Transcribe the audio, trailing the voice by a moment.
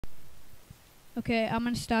Okay, I'm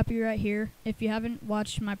going to stop you right here. If you haven't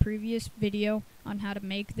watched my previous video on how to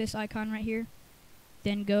make this icon right here,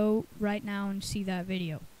 then go right now and see that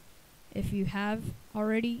video. If you have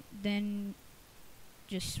already, then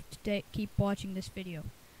just keep watching this video.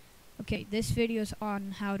 Okay, this video is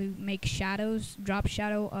on how to make shadows, drop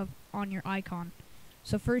shadow on your icon.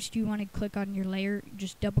 So first you want to click on your layer,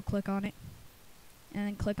 just double click on it, and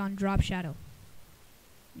then click on drop shadow.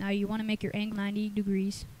 Now you want to make your angle 90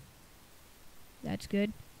 degrees. That's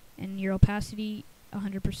good. And your opacity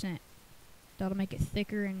 100%. That'll make it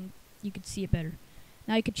thicker and you can see it better.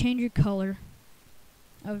 Now you can change your color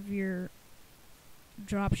of your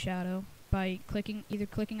drop shadow by either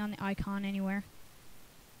clicking on the icon anywhere,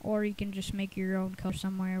 or you can just make your own color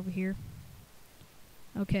somewhere over here.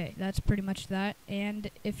 Okay, that's pretty much that. And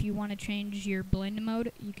if you want to change your blend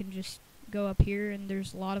mode, you can just go up here and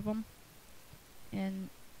there's a lot of them, and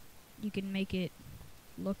you can make it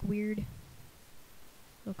look weird,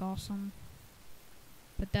 look awesome.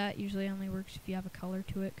 But that usually only works if you have a color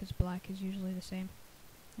to it, because black is usually the same.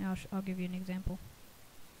 Now I'll give you an example.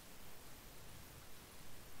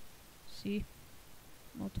 See?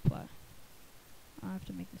 Multiply. I have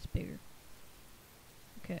to make this bigger.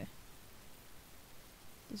 Okay.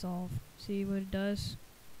 Dissolve. See what it does?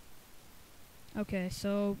 Okay,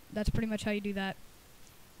 so that's pretty much how you do that.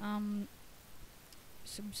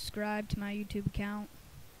 Subscribe to my YouTube account.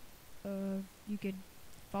 You could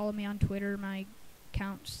follow me on Twitter. My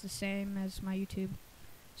account's the same as my YouTube.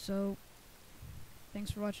 So,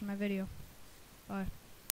 thanks for watching my video.